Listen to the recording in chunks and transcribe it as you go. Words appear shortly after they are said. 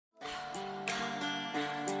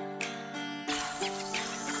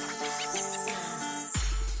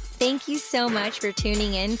Thank you so much for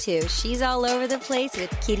tuning in to She's All Over the Place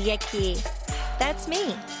with Kiriaki. That's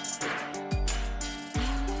me.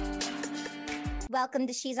 Welcome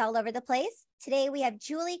to She's All Over the Place. Today we have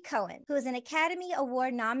Julie Cohen, who is an Academy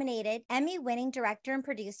Award nominated Emmy-winning director and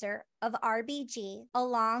producer of RBG,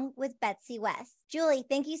 along with Betsy West. Julie,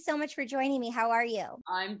 thank you so much for joining me. How are you?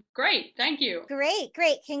 I'm great. Thank you. Great.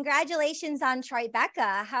 Congratulations on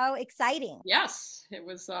Tribeca. How exciting. Yes, it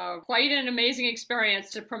was quite an amazing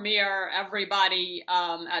experience to premiere everybody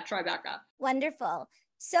at Tribeca. Wonderful.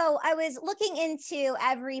 So I was looking into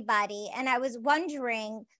everybody and I was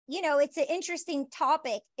wondering, it's an interesting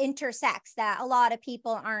topic, intersex, that a lot of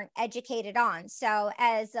people aren't educated on. So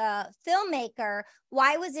as a filmmaker,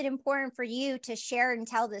 why was it important for you to share and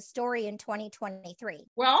tell this story in 2023?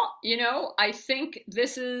 Well, I think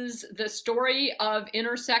this is the story of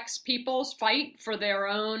intersex people's fight for their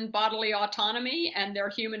own bodily autonomy, and their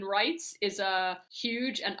human rights is a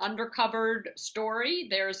huge and undercovered story.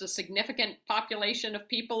 There's a significant population of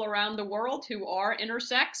people around the world who are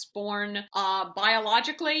intersex, born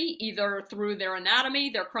biologically, either through their anatomy,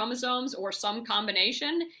 their chromosomes, or some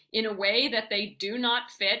combination, in a way that they do not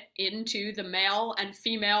fit into the male and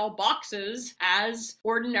female boxes as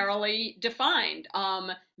ordinarily defined.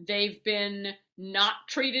 They've been not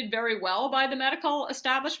treated very well by the medical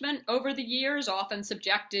establishment over the years, often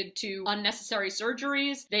subjected to unnecessary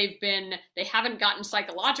surgeries. They haven't gotten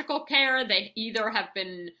psychological care. They either have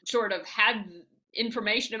been had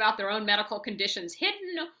information about their own medical conditions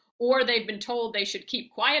hidden, or they've been told they should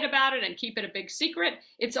keep quiet about it and keep it a big secret.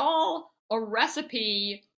 It's all a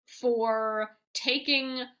recipe for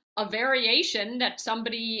taking a variation that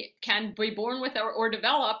somebody can be born with or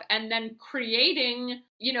develop, and then creating,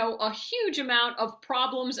 a huge amount of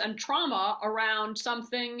problems and trauma around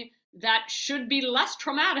something that should be less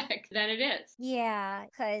traumatic than it is. Yeah,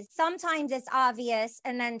 because sometimes it's obvious,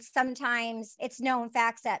 and then sometimes it's known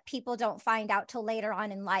facts that people don't find out till later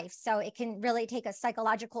on in life. So it can really take a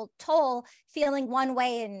psychological toll, feeling one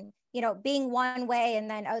way and being one way, and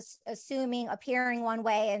then appearing one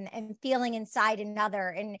way and feeling inside another.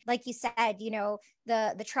 And like you said,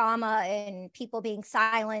 the trauma and people being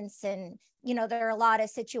silenced, and there are a lot of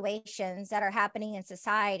situations that are happening in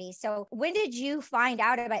society. So when did you find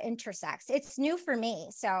out about intersex? It's new for me,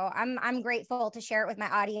 so I'm grateful to share it with my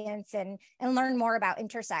audience and learn more about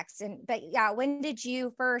intersex. But when did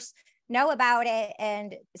you first know about it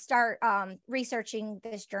and start researching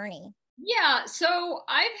this journey? Yeah, so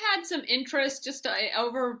I've had some interest just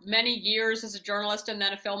over many years as a journalist and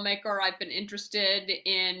then a filmmaker. I've been interested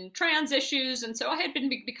in trans issues, and so I had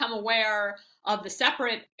become aware of the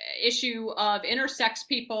separate issue of intersex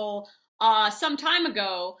people some time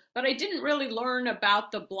ago, but I didn't really learn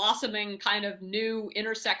about the blossoming kind of new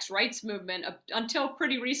intersex rights movement until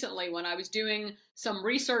pretty recently, when I was doing some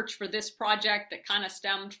research for this project that kind of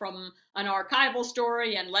stemmed from an archival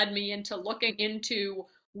story and led me into looking into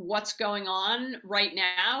what's going on right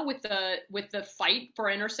now with the fight for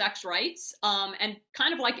intersex rights, and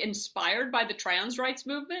kind of like inspired by the trans rights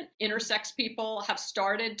movement. Intersex people have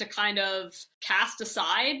started to kind of cast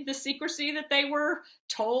aside the secrecy that they were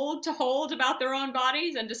told to hold about their own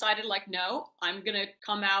bodies, and decided, like, no, I'm gonna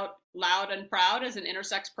come out loud and proud as an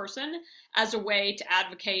intersex person, as a way to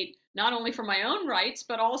advocate not only for my own rights,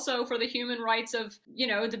 but also for the human rights of,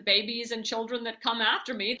 the babies and children that come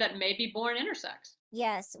after me that may be born intersex.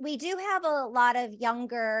 Yes, we do have a lot of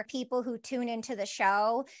younger people who tune into the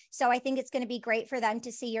show. So I think it's going to be great for them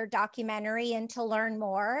to see your documentary and to learn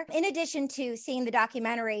more. In addition to seeing the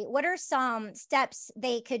documentary, what are some steps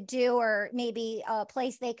they could do, or maybe a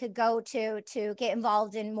place they could go to get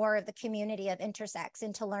involved in more of the community of intersex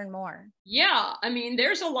and to learn more? Yeah, I mean,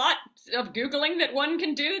 there's a lot of Googling that one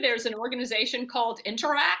can do. There's an organization called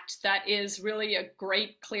Interact that is really a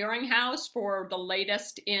great clearinghouse for the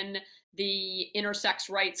latest in the intersex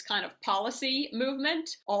rights kind of policy movement.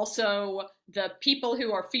 Also, the people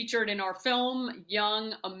who are featured in our film,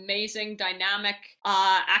 young, amazing, dynamic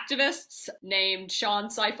activists named Sean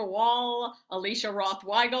Seifer-Wall, Alicia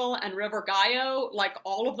Roth-Weigel, and River Gallo, like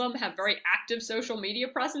all of them have very active social media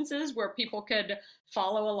presences where people could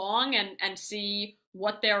follow along and see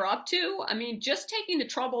what they're up to. I mean, just taking the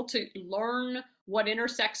trouble to learn what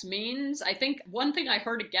intersex means. I think one thing I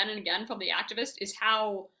heard again and again from the activists is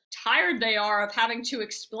how tired they are of having to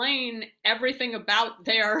explain everything about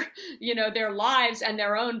their lives and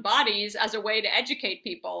their own bodies as a way to educate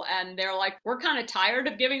people. And they're like, we're kind of tired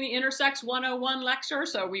of giving the Intersex 101 lecture,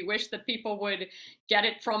 so we wish that people would get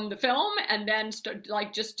it from the film and then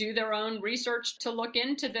just do their own research to look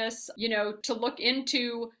into this, to look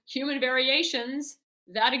into human variations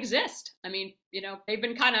that exist. I mean, they've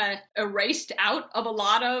been kind of erased out of a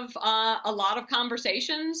lot of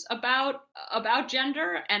conversations about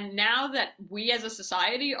gender. And now that we as a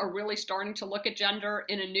society are really starting to look at gender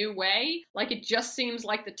in a new way, like it just seems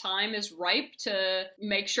like the time is ripe to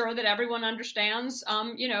make sure that everyone understands,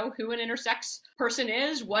 who an intersex person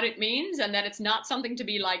is, what it means, and that it's not something to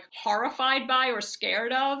be like horrified by or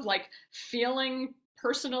scared of, like feeling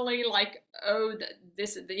personally like, oh,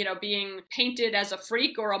 this, being painted as a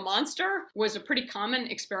freak or a monster was a pretty common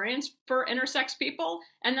experience for intersex people.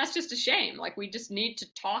 And that's just a shame. Like, we just need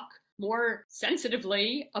to talk more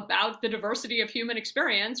sensitively about the diversity of human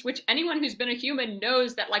experience, which anyone who's been a human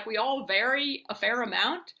knows that, like, we all vary a fair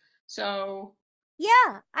amount. So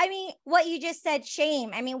yeah, I mean, what you just said,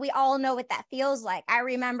 shame. I mean, we all know what that feels like. I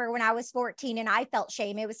remember when I was 14 and I felt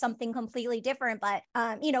shame. It was something completely different, but,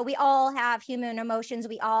 we all have human emotions.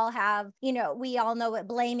 We all have, we all know what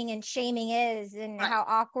blaming and shaming is and right. how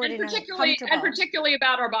awkward and uncomfortable. And particularly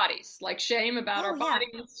about our bodies, like shame about our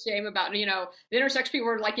bodies, shame about, the intersex people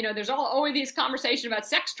are like, there's always these conversations about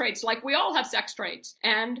sex traits. Like, we all have sex traits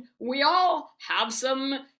and we all have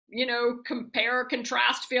some compare,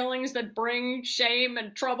 contrast feelings that bring shame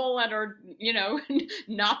and trouble and are,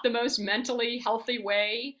 not the most mentally healthy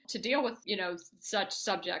way to deal with, such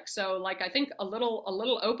subjects. So, like, I think a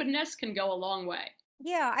little openness can go a long way.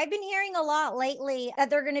 Yeah, I've been hearing a lot lately that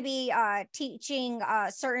they're going to be teaching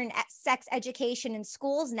certain sex education in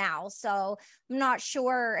schools now. So I'm not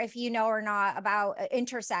sure if you know or not about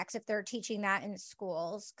intersex, if they're teaching that in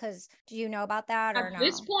schools, because do you know about that or no? At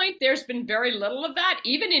this point, there's been very little of that.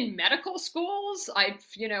 Even in medical schools, I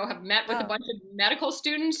have met with a bunch of medical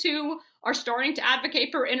students who are starting to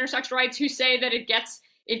advocate for intersex rights, who say that it gets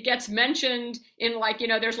mentioned in, like,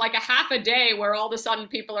 there's like a half a day where all of a sudden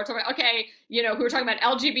people are talking, okay, who are talking about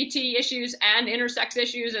LGBT issues and intersex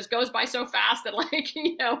issues. It goes by so fast that, like,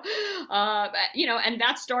 and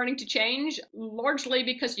that's starting to change, largely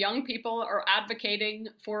because young people are advocating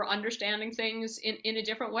for understanding things in a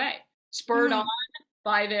different way, spurred on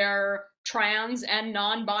by their trans and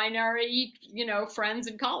non-binary, friends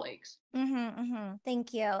and colleagues.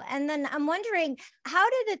 Thank you. And then I'm wondering, how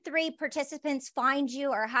did the 3 participants find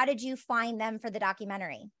you, or how did you find them for the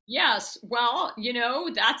documentary? Yes, well,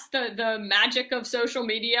 that's the magic of social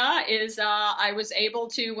media is I was able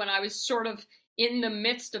to, when I was sort of in the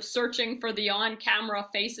midst of searching for the on-camera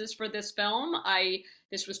faces for this film,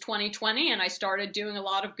 this was 2020, and I started doing a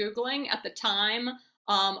lot of Googling. At the time,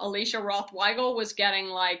 Alicia Roth-Weigel was getting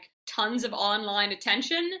like tons of online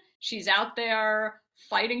attention. She's out there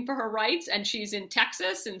fighting for her rights, and she's in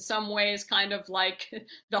Texas, in some ways kind of like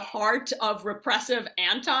the heart of repressive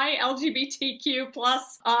anti-LGBTQ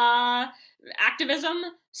plus activism.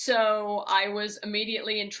 So I was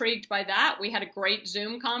immediately intrigued by that. We had a great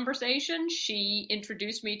Zoom conversation. She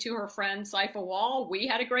introduced me to her friend Saifa Wall. We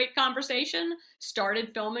had a great conversation,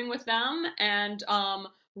 started filming with them, and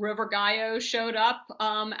River Gaio showed up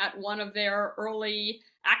at one of their early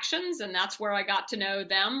actions, and that's where I got to know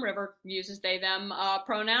them. River uses they, them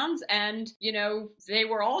pronouns, and they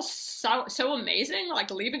were all so amazing,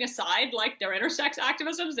 like, leaving aside like their intersex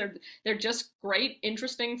activisms, they're just great,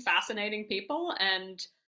 interesting, fascinating people, and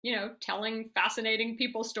telling fascinating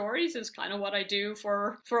people stories is kind of what I do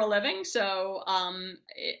for a living. So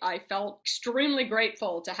I felt extremely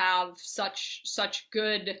grateful to have such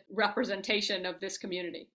good representation of this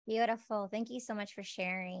community. Beautiful. Thank you so much for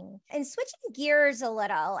sharing. And switching gears a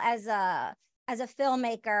little, as a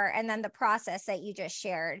filmmaker, and then the process that you just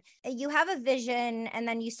shared, you have a vision and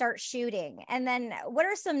then you start shooting. And then what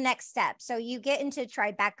are some next steps? So you get into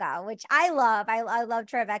Tribeca, which I love. I love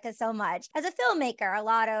Tribeca so much. As a filmmaker, a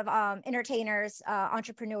lot of entertainers,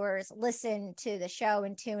 entrepreneurs listen to the show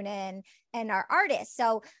and tune in, and are artists.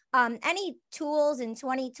 So any tools in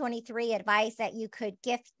 2023 advice that you could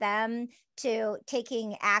gift them to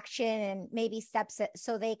taking action and maybe steps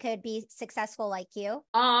so they could be successful like you?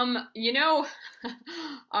 You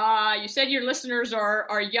said your listeners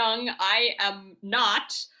are young. I am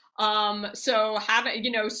not. So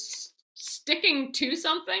having, sticking to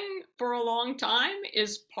something for a long time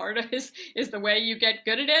is is the way you get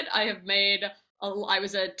good at it. I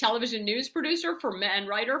was a television news producer and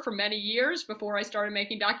writer for many years before I started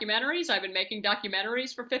making documentaries. I've been making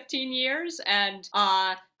documentaries for 15 years, and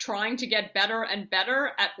trying to get better and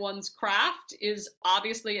better at one's craft is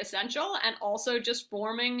obviously essential, and also just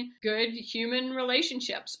forming good human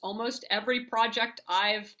relationships. Almost every project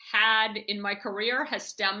I've had in my career has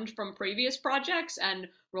stemmed from previous projects and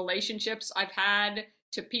relationships I've had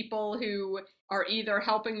to people who are either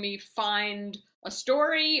helping me find a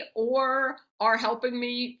story or are helping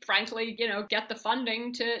me, frankly, get the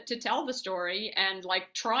funding to tell the story, and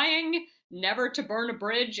like trying never to burn a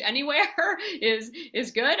bridge anywhere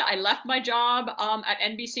is good. I left my job at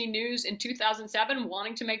NBC News in 2007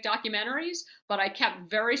 wanting to make documentaries, but I kept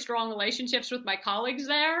very strong relationships with my colleagues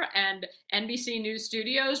there, and NBC News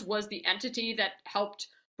Studios was the entity that helped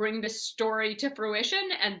bring this story to fruition,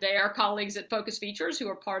 and their colleagues at Focus Features, who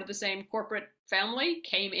are part of the same corporate family,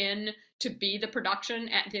 came in to be the production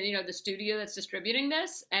at the studio that's distributing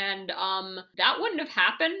this. And that wouldn't have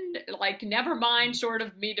happened, like, never mind sort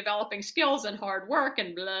of me developing skills and hard work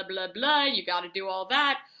and blah, blah, blah, you got to do all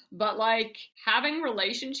that. But like having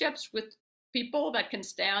relationships with people that can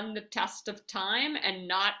stand the test of time and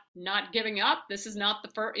not giving up. This is not the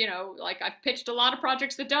first, like I've pitched a lot of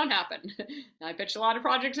projects that don't happen. I pitched a lot of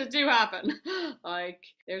projects that do happen. Like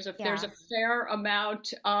there's a fair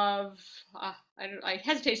amount of, I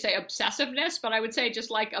hesitate to say obsessiveness, but I would say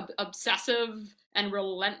just like obsessive and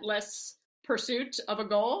relentless pursuit of a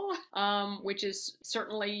goal, which is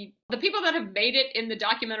certainly the people that have made it in the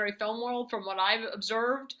documentary film world. From what I've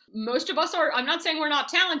observed, most of us are, I'm not saying we're not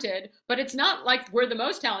talented, but it's not like we're the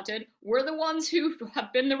most talented. We're the ones who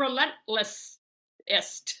have been the relentlessest,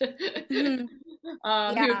 who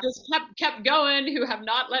just kept going, who have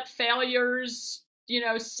not let failures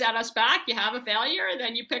set us back. You have a failure,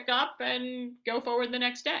 then you pick up and go forward the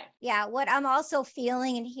next day. Yeah. What I'm also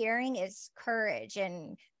feeling and hearing is courage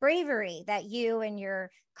and bravery that you and your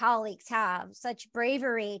colleagues have. Such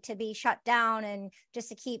bravery to be shut down and just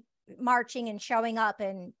to keep marching and showing up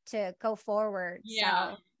and to go forward.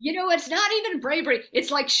 Yeah. So. It's not even bravery. It's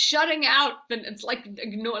like shutting out. It's like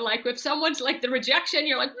like if someone's like the rejection,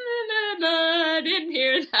 you're like, I didn't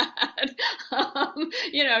hear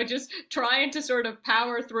that. Just trying to sort of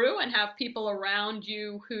power through and have people around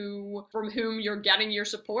you from whom you're getting your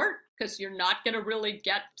support, because you're not going to really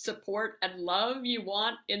get support and love you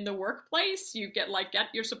want in the workplace. You get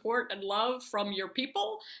your support and love from your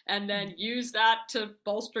people, and then use that to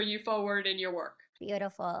bolster you forward in your work.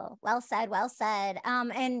 Beautiful. Well said. Well said.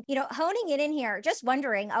 And honing it in here, just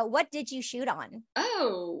wondering, what did you shoot on?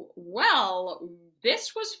 Oh, well,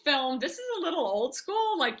 this was filmed. This is a little old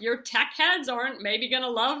school. Like your tech heads aren't maybe going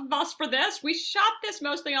to love us for this. We shot this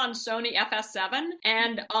mostly on Sony FS7,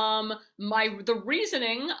 and the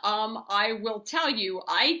reasoning, I will tell you,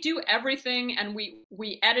 I do everything, and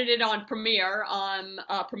we edit it on Premiere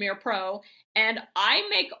Pro. And I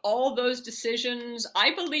make all those decisions.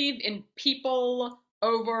 I believe in people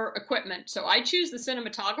over equipment. So I choose the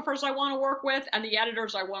cinematographers I want to work with and the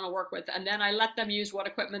editors I want to work with. And then I let them use what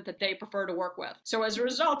equipment that they prefer to work with. So as a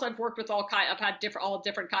result, I've worked with I've had all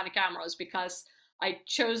different kind of cameras, because I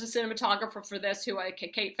chose a cinematographer for this,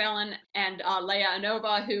 Kate Phelan and Leia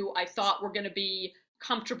Anova, who I thought were going to be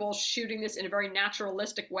comfortable shooting this in a very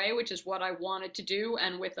naturalistic way, which is what I wanted to do,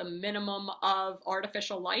 and with a minimum of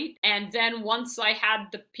artificial light. And then once I had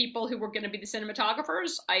the people who were going to be the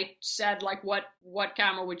cinematographers, I said, like, what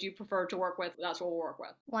camera would you prefer to work with? That's what we'll work with.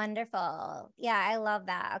 Wonderful. Yeah, I love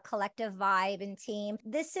that. A collective vibe and team.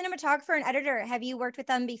 This cinematographer and editor, have you worked with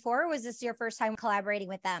them before, or was this your first time collaborating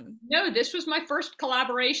with them? No, this was my first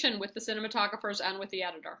collaboration with the cinematographers and with the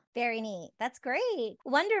editor. Very neat. That's great.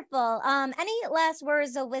 Wonderful. Any last words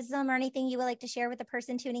of wisdom or anything you would like to share with the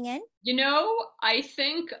person tuning in? I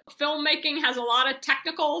think filmmaking has a lot of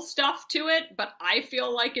technical stuff to it, but I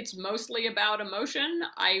feel like it's mostly about emotion.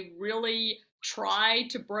 I really try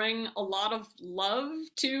to bring a lot of love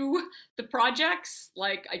to the projects.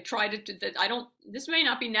 Like I try to, this may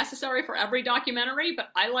not be necessary for every documentary, but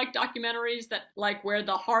I like documentaries that like where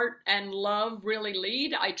the heart and love really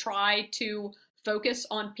lead. I try to focus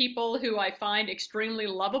on people who I find extremely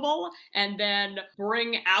lovable and then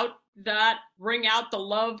bring out the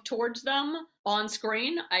love towards them on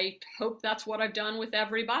screen. I hope that's what I've done with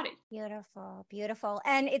everybody. Beautiful, beautiful.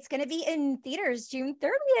 And it's going to be in theaters June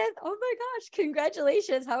 30th. Oh my gosh,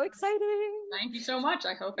 congratulations. How exciting. Thank you so much.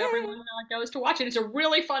 I hope everyone goes to watch it. It's a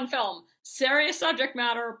really fun film. Serious subject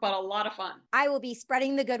matter, but a lot of fun. I will be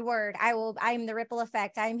spreading the good word. I'm the ripple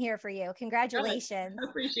effect. I'm here for you. Congratulations. I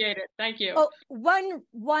appreciate it. Thank you. Oh,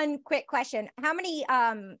 one quick question. How many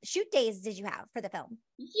shoot days did you have for the film?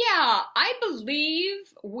 Yeah, I believe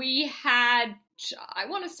we had, I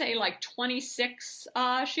want to say like 26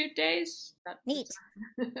 shoot days. Neat.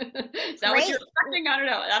 Is that what you're expecting? I don't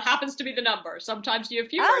know. That happens to be the number. Sometimes you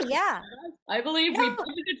have fewer. Oh, yeah. I believe we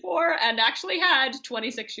budgeted for and actually had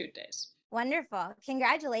 26 shoot days. Wonderful.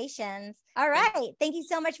 Congratulations. All right. Thank you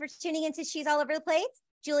so much for tuning into She's All Over the Place.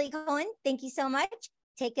 Julie Cohen, thank you so much.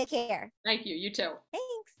 Take good care. Thank you. You too.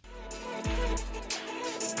 Thanks.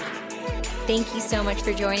 Thank you so much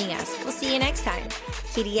for joining us. We'll see you next time.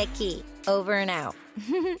 Kiriaki, over and out.